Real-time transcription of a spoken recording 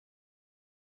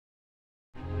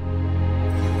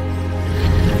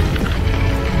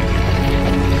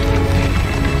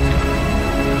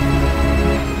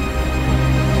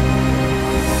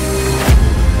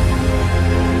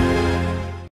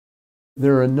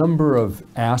There are a number of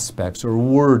aspects or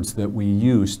words that we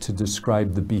use to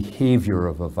describe the behavior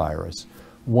of a virus.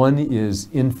 One is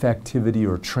infectivity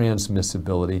or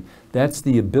transmissibility. That's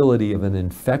the ability of an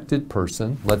infected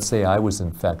person, let's say I was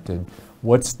infected,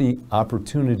 what's the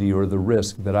opportunity or the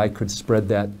risk that I could spread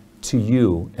that to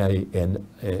you, an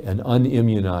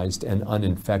unimmunized and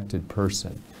uninfected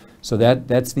person. So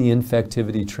that's the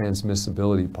infectivity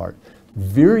transmissibility part.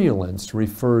 Virulence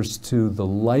refers to the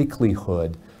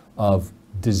likelihood of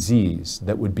disease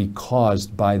that would be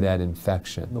caused by that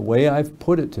infection. The way I've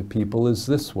put it to people is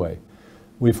this way.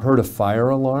 We've heard a fire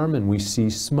alarm and we see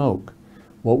smoke.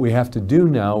 What we have to do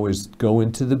now is go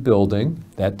into the building.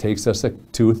 That takes us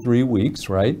 2 or 3 weeks,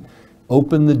 right?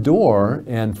 Open the door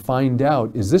and find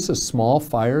out, is this a small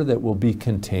fire that will be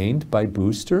contained by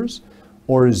boosters?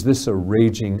 Or is this a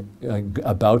raging,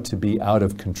 about to be out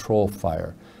of control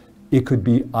fire? It could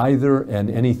be either and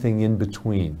anything in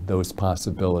between those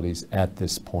possibilities at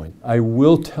this point. I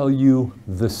will tell you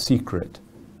the secret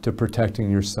to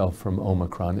protecting yourself from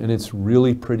Omicron, and it's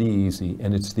really pretty easy,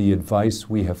 and it's the advice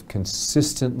we have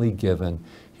consistently given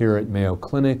here at Mayo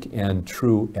Clinic and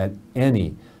true at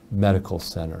any medical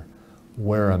center.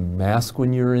 Wear a mask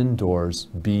when you're indoors,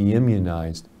 be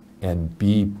immunized, and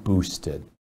be boosted.